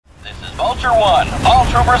Sector 1, all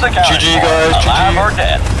troopers accounted GG, for, guys, alive GG. or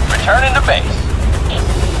dead. Return into base.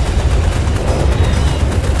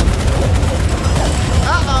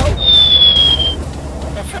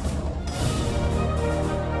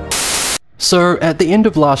 So, at the end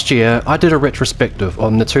of last year, I did a retrospective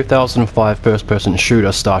on the 2005 first-person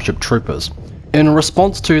shooter Starship Troopers, in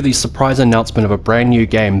response to the surprise announcement of a brand new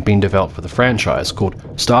game being developed for the franchise called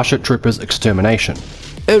Starship Troopers Extermination.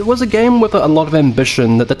 It was a game with a lot of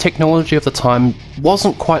ambition that the technology of the time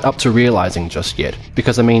wasn't quite up to realizing just yet,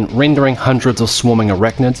 because I mean, rendering hundreds of swarming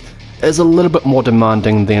arachnids is a little bit more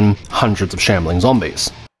demanding than hundreds of shambling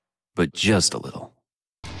zombies. But just a little.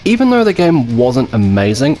 Even though the game wasn't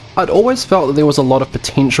amazing, I'd always felt that there was a lot of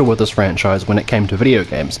potential with this franchise when it came to video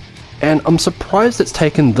games, and I'm surprised it's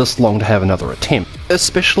taken this long to have another attempt,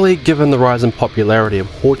 especially given the rise in popularity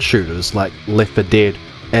of horde shooters like Left 4 Dead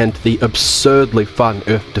and the absurdly fun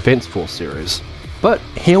Earth Defense Force series. But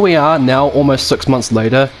here we are now almost 6 months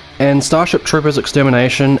later, and Starship Troopers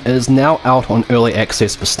Extermination is now out on early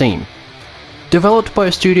access for Steam. Developed by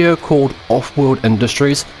a studio called Offworld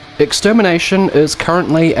Industries, Extermination is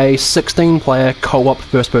currently a 16-player co-op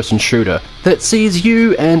first-person shooter that sees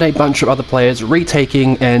you and a bunch of other players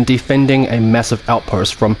retaking and defending a massive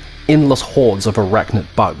outpost from endless hordes of arachnid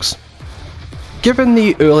bugs. Given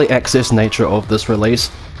the early access nature of this release,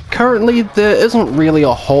 currently there isn't really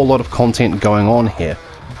a whole lot of content going on here,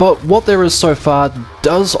 but what there is so far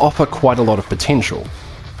does offer quite a lot of potential.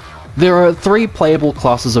 There are 3 playable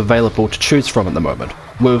classes available to choose from at the moment,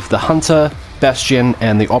 with the Hunter, Bastion,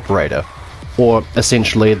 and the Operator, or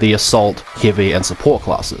essentially the Assault, Heavy, and Support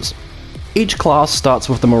classes. Each class starts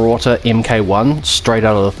with the Marauder Mk1, straight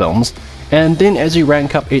out of the films, and then as you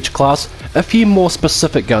rank up each class, a few more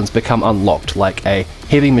specific guns become unlocked, like a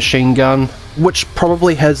Heavy Machine Gun, which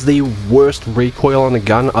probably has the worst recoil on a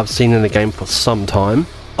gun I've seen in a game for some time,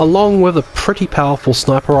 along with a pretty powerful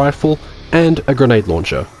sniper rifle and a grenade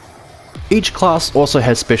launcher. Each class also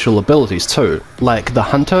has special abilities too, like the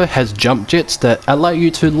Hunter has jump jets that allow you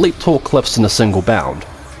to leap tall cliffs in a single bound.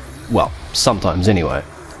 Well, sometimes anyway.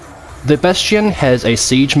 The Bastion has a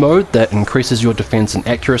siege mode that increases your defense and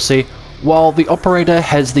accuracy, while the Operator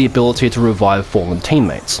has the ability to revive fallen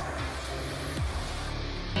teammates.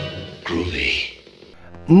 Groovy.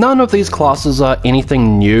 None of these classes are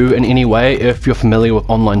anything new in any way if you're familiar with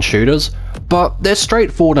online shooters, but they're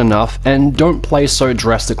straightforward enough and don't play so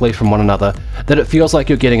drastically from one another that it feels like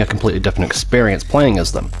you're getting a completely different experience playing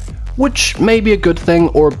as them, which may be a good thing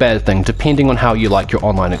or a bad thing depending on how you like your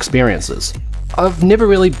online experiences. I've never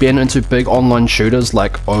really been into big online shooters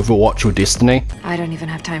like Overwatch or Destiny. I don't even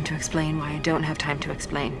have time to explain why I don't have time to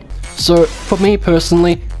explain. So for me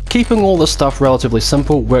personally, keeping all this stuff relatively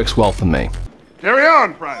simple works well for me. Carry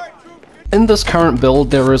on, Private. In this current build,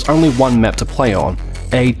 there is only one map to play on,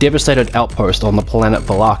 a devastated outpost on the planet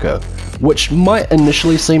Valaka, which might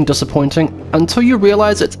initially seem disappointing until you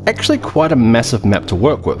realize it's actually quite a massive map to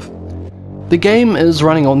work with. The game is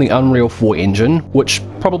running on the Unreal 4 engine, which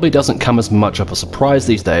probably doesn't come as much of a surprise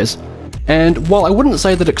these days, and while I wouldn't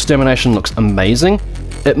say that Extermination looks amazing,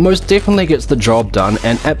 it most definitely gets the job done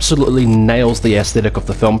and absolutely nails the aesthetic of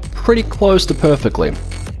the film pretty close to perfectly.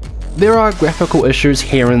 There are graphical issues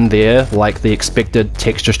here and there, like the expected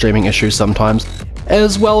texture streaming issues sometimes,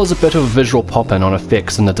 as well as a bit of visual pop-in on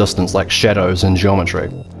effects in the distance like shadows and geometry.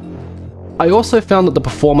 I also found that the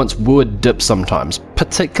performance would dip sometimes,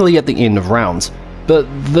 particularly at the end of rounds, but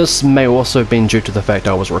this may also have been due to the fact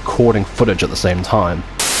I was recording footage at the same time.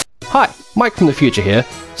 Hi, Mike from the future here.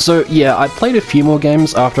 So yeah, I played a few more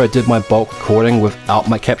games after I did my bulk recording without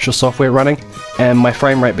my capture software running, and my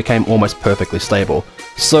frame rate became almost perfectly stable.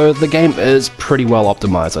 So the game is pretty well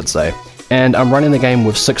optimized, I'd say, and I'm running the game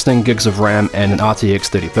with 16 gigs of RAM and an RTX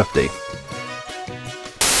 3050.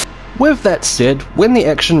 With that said, when the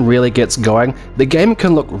action really gets going, the game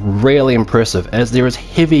can look really impressive as there is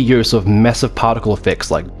heavy use of massive particle effects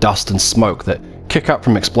like dust and smoke that kick up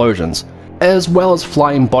from explosions, as well as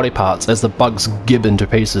flying body parts as the bugs gib into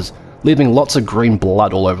pieces, leaving lots of green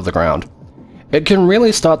blood all over the ground. It can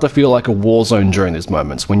really start to feel like a war zone during these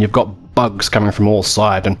moments when you've got bugs coming from all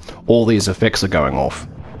sides and all these effects are going off.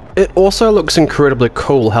 It also looks incredibly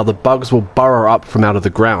cool how the bugs will burrow up from out of the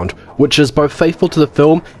ground, which is both faithful to the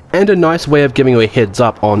film and a nice way of giving you a heads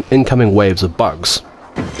up on incoming waves of bugs.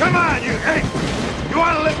 Come on, you ape! You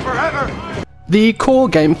want to live forever? The core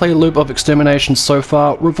gameplay loop of Extermination so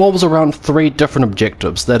far revolves around 3 different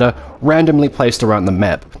objectives that are randomly placed around the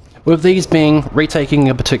map, with these being retaking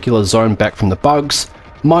a particular zone back from the bugs,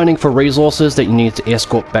 mining for resources that you need to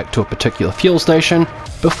escort back to a particular fuel station,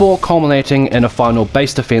 before culminating in a final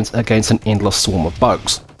base defense against an endless swarm of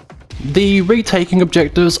bugs. The retaking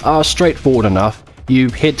objectives are straightforward enough. You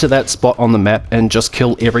head to that spot on the map and just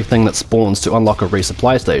kill everything that spawns to unlock a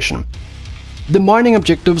resupply station. The mining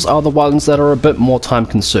objectives are the ones that are a bit more time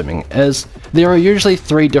consuming, as there are usually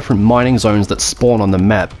 3 different mining zones that spawn on the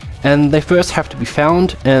map, and they first have to be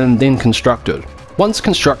found and then constructed. Once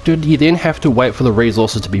constructed, you then have to wait for the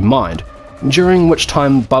resources to be mined, during which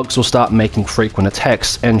time bugs will start making frequent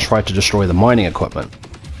attacks and try to destroy the mining equipment.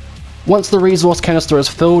 Once the resource canister is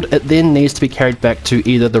filled, it then needs to be carried back to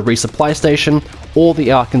either the resupply station or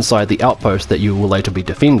the ark inside the outpost that you will later be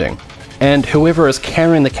defending, and whoever is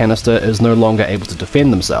carrying the canister is no longer able to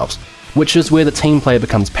defend themselves, which is where the team play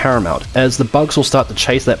becomes paramount, as the bugs will start to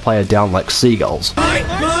chase that player down like seagulls.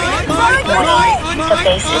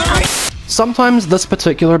 Sometimes this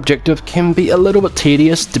particular objective can be a little bit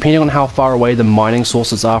tedious depending on how far away the mining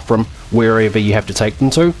sources are from wherever you have to take them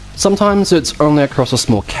to. Sometimes it's only across a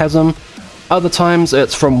small chasm, other times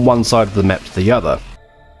it's from one side of the map to the other.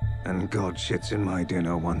 And God shits in my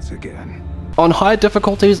dinner once again. On higher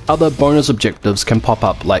difficulties, other bonus objectives can pop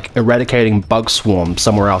up, like eradicating bug swarms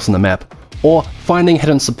somewhere else on the map, or finding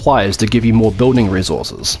hidden supplies to give you more building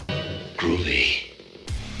resources. Groovy.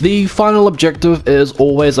 The final objective is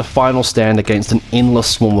always a final stand against an endless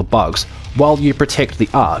swarm of bugs, while you protect the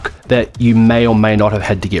Ark that you may or may not have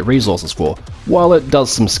had to get resources for, while it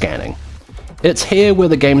does some scanning. It's here where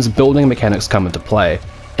the game's building mechanics come into play,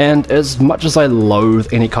 and as much as I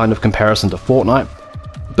loathe any kind of comparison to Fortnite,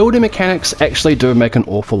 building mechanics actually do make an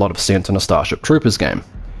awful lot of sense in a Starship Troopers game.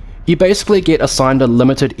 You basically get assigned a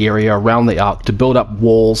limited area around the Ark to build up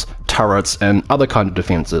walls, turrets, and other kind of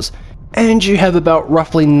defences, and you have about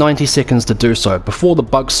roughly 90 seconds to do so before the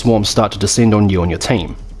bug swarms start to descend on you and your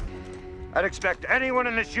team. I'd expect anyone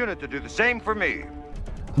in this unit to do the same for me.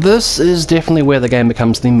 This is definitely where the game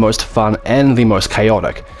becomes the most fun and the most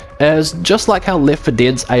chaotic, as just like how Left 4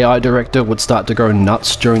 Dead's AI director would start to go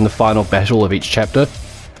nuts during the final battle of each chapter,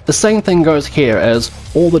 the same thing goes here as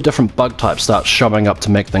all the different bug types start showing up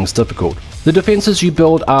to make things difficult. The defences you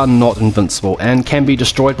build are not invincible and can be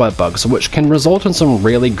destroyed by bugs, which can result in some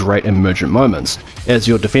really great emergent moments, as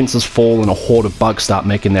your defences fall and a horde of bugs start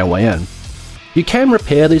making their way in. You can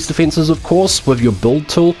repair these defences of course with your build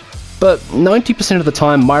tool, but 90% of the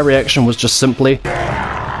time my reaction was just simply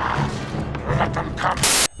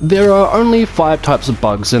There are only 5 types of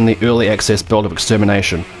bugs in the early access build of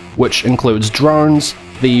Extermination, which includes drones,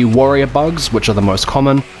 the warrior bugs, which are the most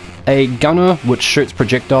common, a gunner, which shoots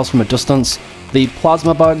projectiles from a distance, the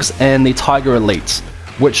plasma bugs, and the tiger elites,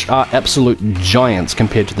 which are absolute giants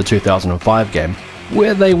compared to the 2005 game,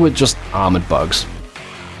 where they were just armoured bugs.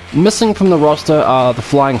 Missing from the roster are the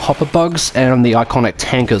flying hopper bugs and the iconic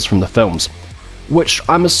tankers from the films, which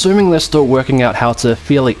I'm assuming they're still working out how to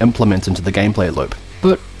fairly implement into the gameplay loop.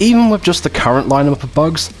 But even with just the current lineup of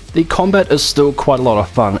bugs, the combat is still quite a lot of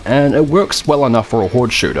fun, and it works well enough for a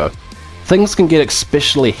horde shooter. Things can get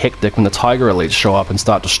especially hectic when the tiger elites show up and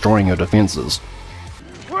start destroying your defences.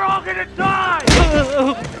 We're all gonna die!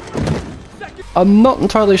 I'm not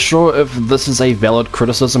entirely sure if this is a valid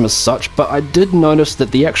criticism as such, but I did notice that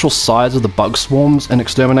the actual size of the bug swarms in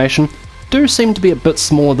Extermination do seem to be a bit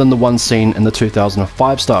smaller than the ones seen in the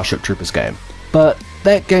 2005 Starship Troopers game. But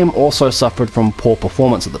that game also suffered from poor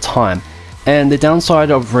performance at the time, and the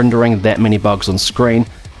downside of rendering that many bugs on screen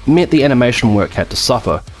meant the animation work had to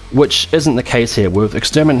suffer, which isn't the case here. With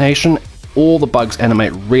Extermination, all the bugs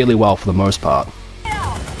animate really well for the most part.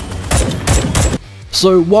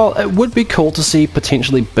 So while it would be cool to see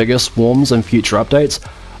potentially bigger swarms in future updates,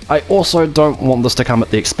 I also don't want this to come at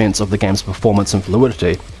the expense of the game's performance and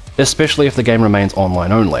fluidity, especially if the game remains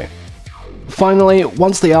online only. Finally,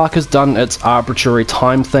 once the Ark has done its arbitrary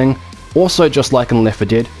time thing, also just like in Left 4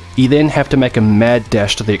 Dead, you then have to make a mad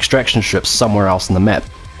dash to the extraction ships somewhere else on the map,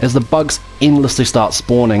 as the bugs endlessly start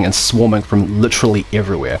spawning and swarming from literally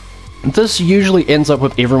everywhere. This usually ends up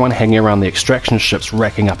with everyone hanging around the extraction ships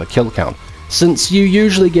racking up a kill count, since you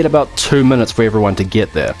usually get about 2 minutes for everyone to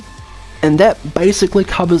get there. And that basically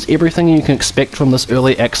covers everything you can expect from this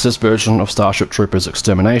early access version of Starship Troopers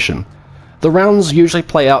Extermination. The rounds usually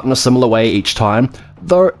play out in a similar way each time,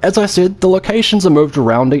 though as I said, the locations are moved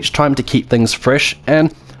around each time to keep things fresh,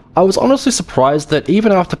 and I was honestly surprised that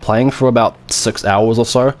even after playing for about 6 hours or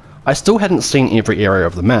so, I still hadn't seen every area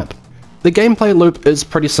of the map. The gameplay loop is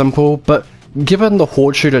pretty simple, but given the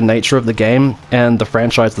horde shooter nature of the game and the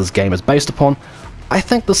franchise this game is based upon, I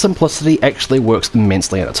think the simplicity actually works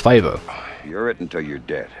immensely in its favour. You're it until you're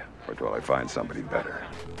dead, or till I find somebody better.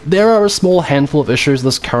 There are a small handful of issues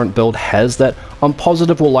this current build has that I'm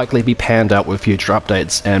positive will likely be panned out with future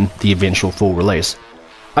updates and the eventual full release.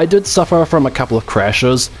 I did suffer from a couple of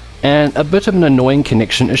crashes, and a bit of an annoying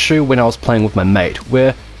connection issue when I was playing with my mate,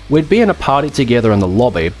 where we'd be in a party together in the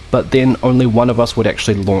lobby, but then only one of us would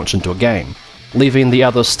actually launch into a game, leaving the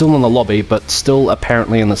other still in the lobby but still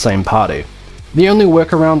apparently in the same party. The only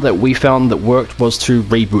workaround that we found that worked was to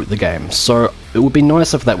reboot the game, so it would be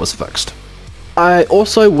nice if that was fixed. I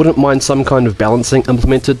also wouldn't mind some kind of balancing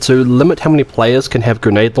implemented to limit how many players can have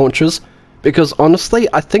grenade launchers, because honestly,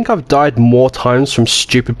 I think I've died more times from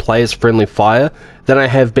stupid players' friendly fire than I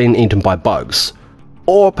have been eaten by bugs.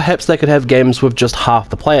 Or perhaps they could have games with just half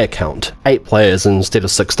the player count, 8 players instead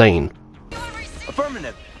of 16.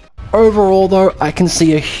 Affirmative. Overall though, I can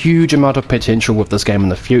see a huge amount of potential with this game in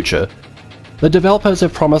the future. The developers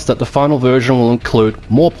have promised that the final version will include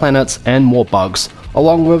more planets and more bugs,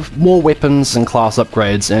 along with more weapons and class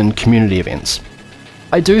upgrades and community events.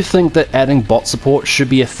 I do think that adding bot support should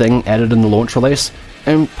be a thing added in the launch release,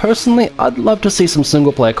 and personally I'd love to see some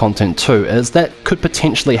single player content too, as that could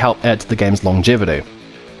potentially help add to the game's longevity.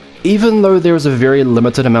 Even though there is a very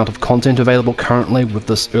limited amount of content available currently with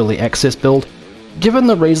this early access build, given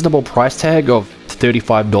the reasonable price tag of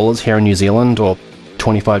 $35 here in New Zealand or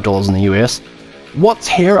 $25 in the US, what's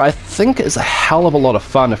here I think is a hell of a lot of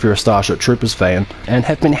fun if you're a Starship Troopers fan and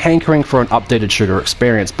have been hankering for an updated shooter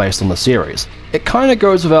experience based on the series. It kinda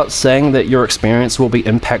goes without saying that your experience will be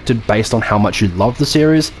impacted based on how much you love the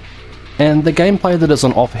series, and the gameplay that is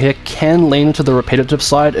on offer here can lean to the repetitive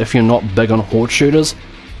side if you're not big on horde shooters,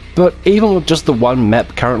 but even with just the one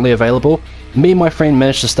map currently available, me and my friend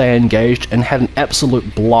managed to stay engaged and had an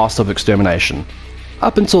absolute blast of extermination,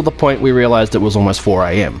 up until the point we realised it was almost 4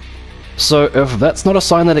 AM. So if that's not a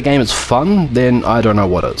sign that a game is fun, then I don't know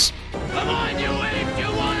what is. Come on, you apes!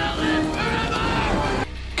 You wanna live forever!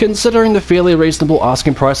 Considering the fairly reasonable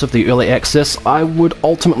asking price of the early access, I would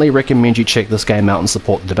ultimately recommend you check this game out and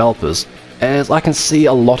support the developers, as I can see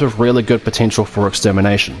a lot of really good potential for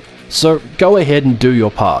extermination. So go ahead and do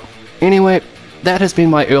your part. Anyway, that has been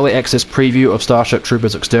my early access preview of Starship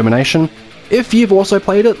Troopers Extermination. If you've also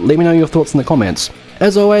played it, let me know your thoughts in the comments.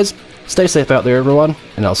 As always, stay safe out there everyone,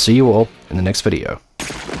 and I'll see you all in the next video.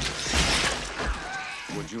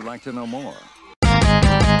 Would you like to know more?